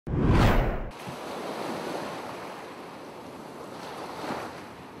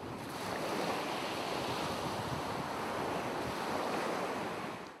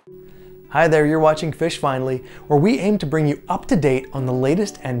Hi there, you're watching Fish Finally, where we aim to bring you up to date on the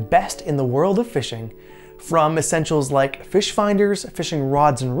latest and best in the world of fishing, from essentials like fish finders, fishing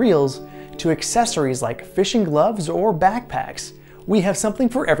rods and reels, to accessories like fishing gloves or backpacks. We have something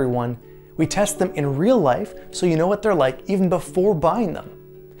for everyone. We test them in real life so you know what they're like even before buying them.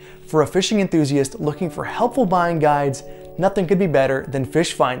 For a fishing enthusiast looking for helpful buying guides, nothing could be better than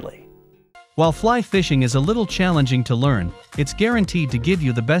Fish Finally. While fly fishing is a little challenging to learn, it's guaranteed to give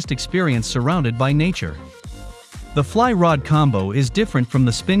you the best experience surrounded by nature. The fly rod combo is different from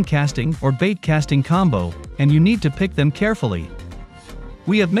the spin casting or bait casting combo, and you need to pick them carefully.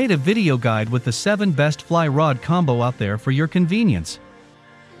 We have made a video guide with the 7 best fly rod combo out there for your convenience.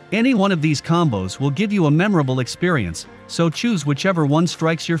 Any one of these combos will give you a memorable experience, so choose whichever one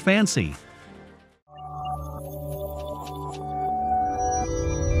strikes your fancy.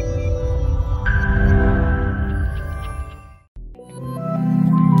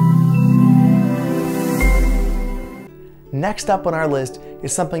 Next up on our list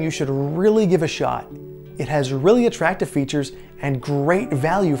is something you should really give a shot. It has really attractive features and great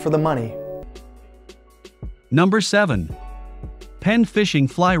value for the money. Number 7. Penn Fishing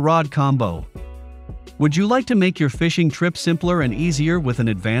Fly Rod Combo. Would you like to make your fishing trip simpler and easier with an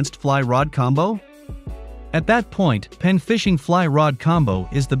advanced fly rod combo? At that point, Penn Fishing Fly Rod Combo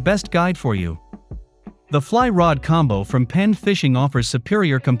is the best guide for you. The fly rod combo from Penn Fishing offers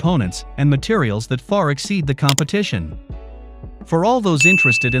superior components and materials that far exceed the competition. For all those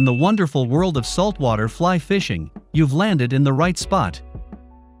interested in the wonderful world of saltwater fly fishing, you've landed in the right spot.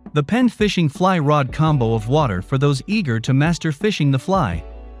 The Penn Fishing Fly Rod Combo of water for those eager to master fishing the fly.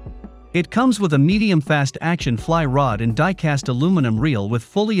 It comes with a medium fast action fly rod and die-cast aluminum reel with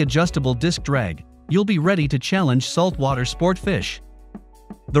fully adjustable disc drag. You'll be ready to challenge saltwater sport fish.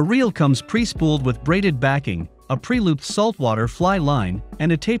 The reel comes pre-spooled with braided backing, a pre-looped saltwater fly line,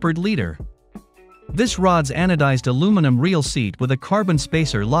 and a tapered leader. This rod's anodized aluminum reel seat with a carbon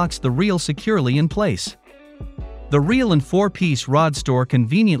spacer locks the reel securely in place. The reel and 4-piece rod store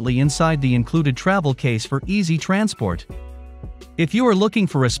conveniently inside the included travel case for easy transport. If you are looking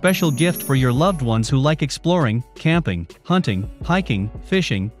for a special gift for your loved ones who like exploring, camping, hunting, hiking,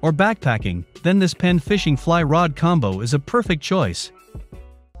 fishing, or backpacking, then this Penn Fishing Fly Rod Combo is a perfect choice.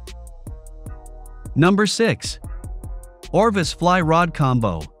 Number 6. Orvis Fly Rod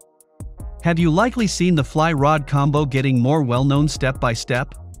Combo. Have you likely seen the fly rod combo getting more well-known step by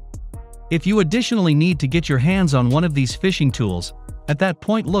step? If you additionally need to get your hands on one of these fishing tools, at that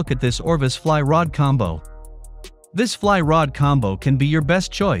point look at this Orvis Fly Rod Combo. This fly rod combo can be your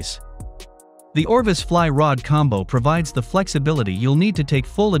best choice. The Orvis Fly Rod Combo provides the flexibility you'll need to take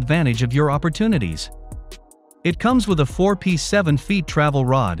full advantage of your opportunities. It comes with a 4-piece 7-feet travel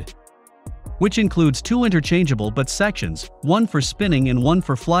rod, which includes 2 interchangeable butt sections, one for spinning and one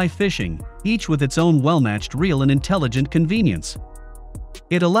for fly fishing, each with its own well-matched reel and intelligent convenience.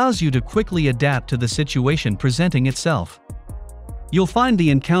 It allows you to quickly adapt to the situation presenting itself. You'll find the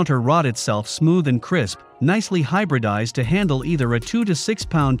Encounter rod itself smooth and crisp, nicely hybridized to handle either a 2 to 6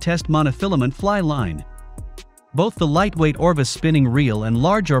 pound test monofilament fly line. Both the lightweight Orvis spinning reel and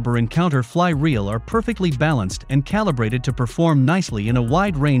large Arbor Encounter fly reel are perfectly balanced and calibrated to perform nicely in a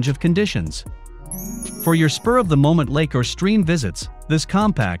wide range of conditions. For your spur-of-the-moment lake or stream visits, this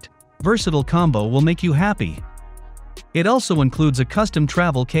compact, versatile combo will make you happy. It also includes a custom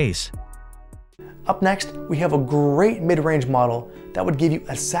travel case. Up next, we have a great mid-range model that would give you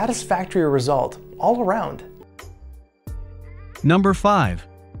a satisfactory result all around. Number 5.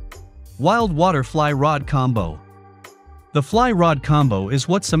 Wild Water Fly Rod Combo. The fly rod combo is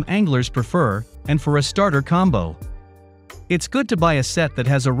what some anglers prefer, and for a starter combo, it's good to buy a set that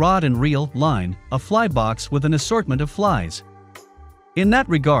has a rod and reel, line, a fly box with an assortment of flies. In that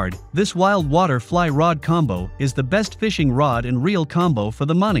regard, this Wild Water Fly Rod Combo is the best fishing rod and reel combo for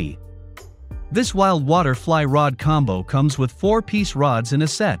the money. This Wild Water Fly Rod Combo comes with 4-piece rods in a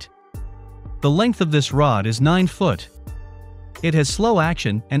set. The length of this rod is 9 foot. It has slow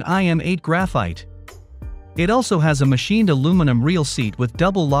action and IM8 graphite. It also has a machined aluminum reel seat with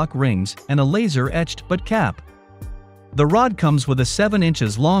double lock rings and a laser-etched butt cap. The rod comes with a 7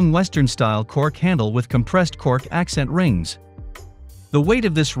 inches long Western-style cork handle with compressed cork accent rings. The weight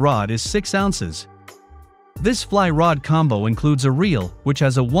of this rod is 6 ounces. This fly rod combo includes a reel, which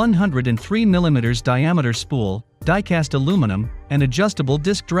has a 103 mm diameter spool, die-cast aluminum, and adjustable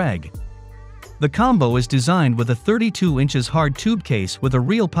disc drag. The combo is designed with a 32 inches hard tube case with a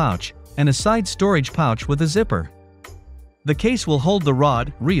reel pouch, and a side storage pouch with a zipper. The case will hold the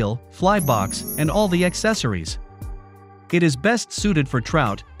rod, reel, fly box, and all the accessories. It is best suited for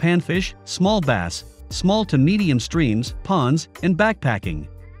trout, panfish, small bass, small to medium streams, ponds, and backpacking.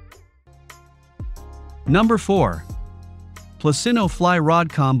 Number 4. Plusinno Fly Rod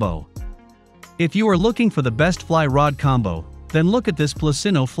Combo. If you are looking for the best fly rod combo, then look at this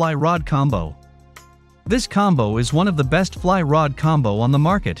Plusinno Fly Rod Combo. This combo is one of the best fly rod combo on the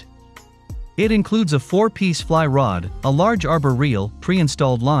market. It includes a 4-piece fly rod, a large arbor reel,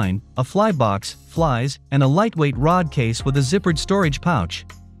 pre-installed line, a fly box, flies, and a lightweight rod case with a zippered storage pouch.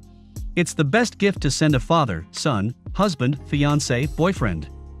 It's the best gift to send a father, son, husband, fiancé, boyfriend.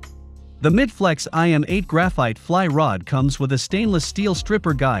 The Midflex IM8 graphite fly rod comes with a stainless steel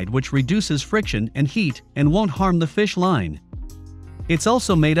stripper guide which reduces friction and heat and won't harm the fish line. It's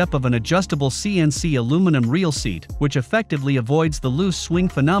also made up of an adjustable CNC aluminum reel seat which effectively avoids the loose swing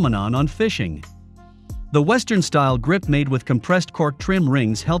phenomenon on fishing. The Western-style grip made with compressed cork trim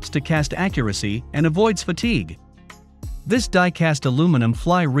rings helps to cast accuracy and avoids fatigue. This die-cast aluminum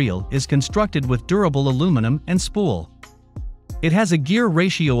fly reel is constructed with durable aluminum and spool. It has a gear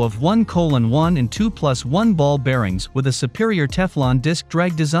ratio of 1:1 and 2+1 ball bearings with a superior Teflon disc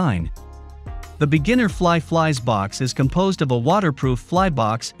drag design. The beginner flies box is composed of a waterproof fly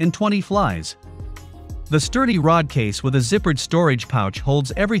box and 20 flies. The sturdy rod case with a zippered storage pouch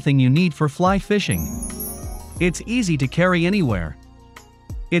holds everything you need for fly fishing. It's easy to carry anywhere.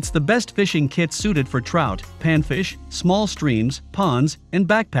 It's the best fishing kit suited for trout, panfish, small streams, ponds, and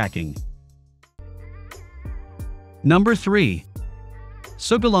backpacking. Number 3.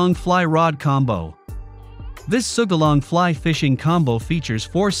 Sugalong Fly Rod Combo. This Sugalong fly fishing combo features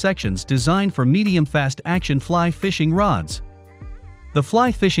 4 sections designed for medium fast action fly fishing rods. The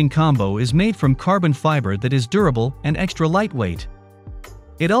fly fishing combo is made from carbon fiber that is durable and extra lightweight.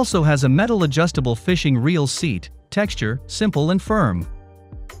 It also has a metal adjustable fishing reel seat, texture, simple and firm.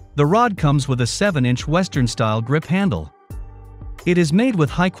 The rod comes with a 7-inch Western-style grip handle. It is made with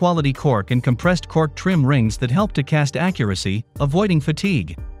high-quality cork and compressed cork trim rings that help to cast accuracy, avoiding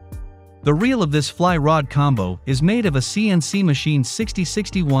fatigue. The reel of this fly rod combo is made of a CNC machined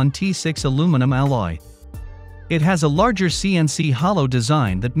 6061 T6 aluminum alloy. It has a larger CNC hollow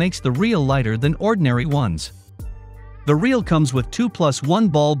design that makes the reel lighter than ordinary ones. The reel comes with 2+1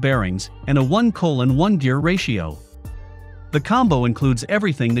 ball bearings and a 1:1 gear ratio. The combo includes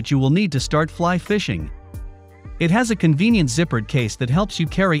everything that you will need to start fly fishing. It has a convenient zippered case that helps you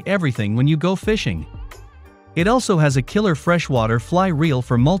carry everything when you go fishing. It also has a killer freshwater fly reel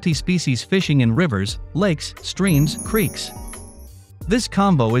for multi-species fishing in rivers, lakes, streams, creeks. This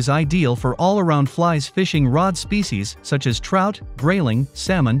combo is ideal for all-around flies fishing rod species such as trout, grayling,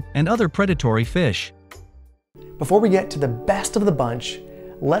 salmon, and other predatory fish. Before we get to the best of the bunch,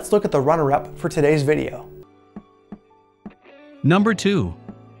 let's look at the runner-up for today's video. Number 2.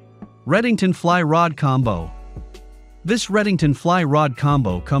 Redington Fly Rod Combo. This Redington Fly Rod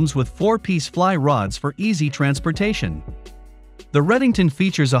Combo comes with 4-piece fly rods for easy transportation. The Redington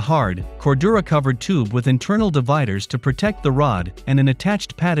features a hard, Cordura-covered tube with internal dividers to protect the rod and an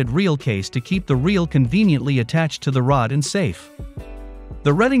attached padded reel case to keep the reel conveniently attached to the rod and safe.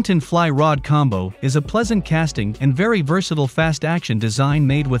 The Redington Fly Rod Combo is a pleasant casting and very versatile fast-action design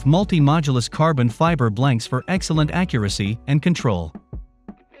made with multi-modulus carbon fiber blanks for excellent accuracy and control.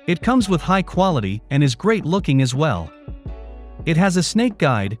 It comes with high quality and is great looking as well. It has a snake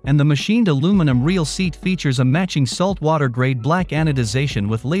guide, and the machined aluminum reel seat features a matching saltwater grade black anodization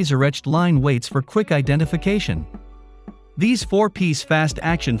with laser-etched line weights for quick identification. These 4-piece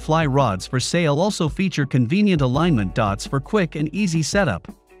fast-action fly rods for sale also feature convenient alignment dots for quick and easy setup.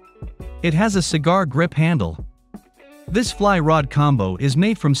 It has a cigar grip handle. This fly rod combo is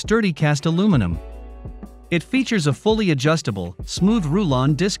made from sturdy cast aluminum. It features a fully adjustable, smooth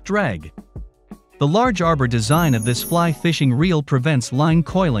Rulon disc drag. The large arbor design of this fly fishing reel prevents line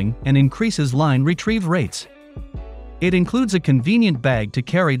coiling and increases line retrieve rates. It includes a convenient bag to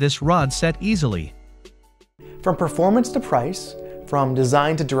carry this rod set easily. From performance to price, from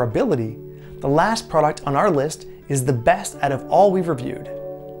design to durability, the last product on our list is the best out of all we've reviewed.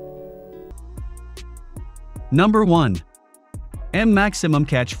 Number 1. M Maximum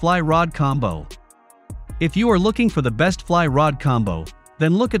Catch Fly Rod Combo. If you are looking for the best fly rod combo,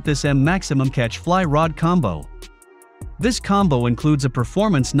 then look at this M Maximum Catch Fly Rod Combo. This combo includes a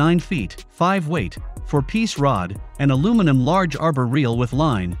performance 9 feet, 5 weight, 4-piece rod, an aluminum large arbor reel with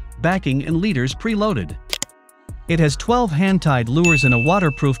line, backing and leaders preloaded. It has 12 hand-tied lures in a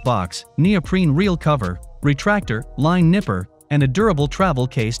waterproof box, neoprene reel cover, retractor, line nipper, and a durable travel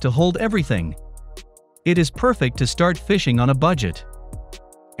case to hold everything. It is perfect to start fishing on a budget.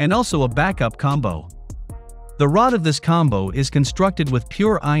 And also a backup combo. The rod of this combo is constructed with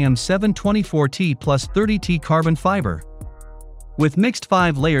pure IM724T plus 30T carbon fiber. With mixed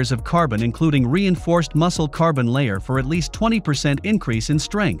 5 layers of carbon including reinforced muscle carbon layer for at least 20% increase in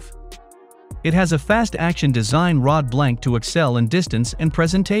strength. It has a fast-action design rod blank to excel in distance and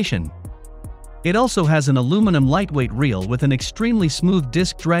presentation. It also has an aluminum lightweight reel with an extremely smooth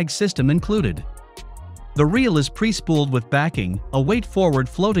disc drag system included. The reel is pre-spooled with backing, a weight-forward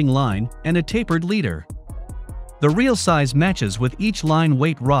floating line, and a tapered leader. The reel size matches with each line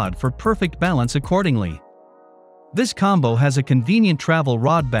weight rod for perfect balance accordingly. This combo has a convenient travel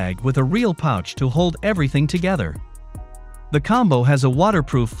rod bag with a reel pouch to hold everything together. The combo has a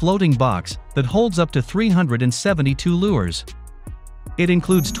waterproof floating box that holds up to 372 lures. It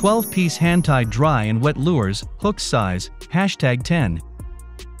includes 12-piece hand-tied dry and wet lures, hook size, #10.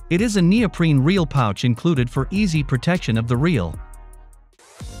 It is a neoprene reel pouch included for easy protection of the reel.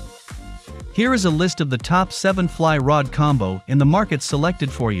 Here is a list of the top 7 fly rod combo in the market selected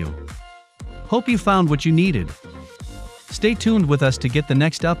for you. Hope you found what you needed. Stay tuned with us to get the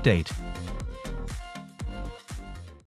next update.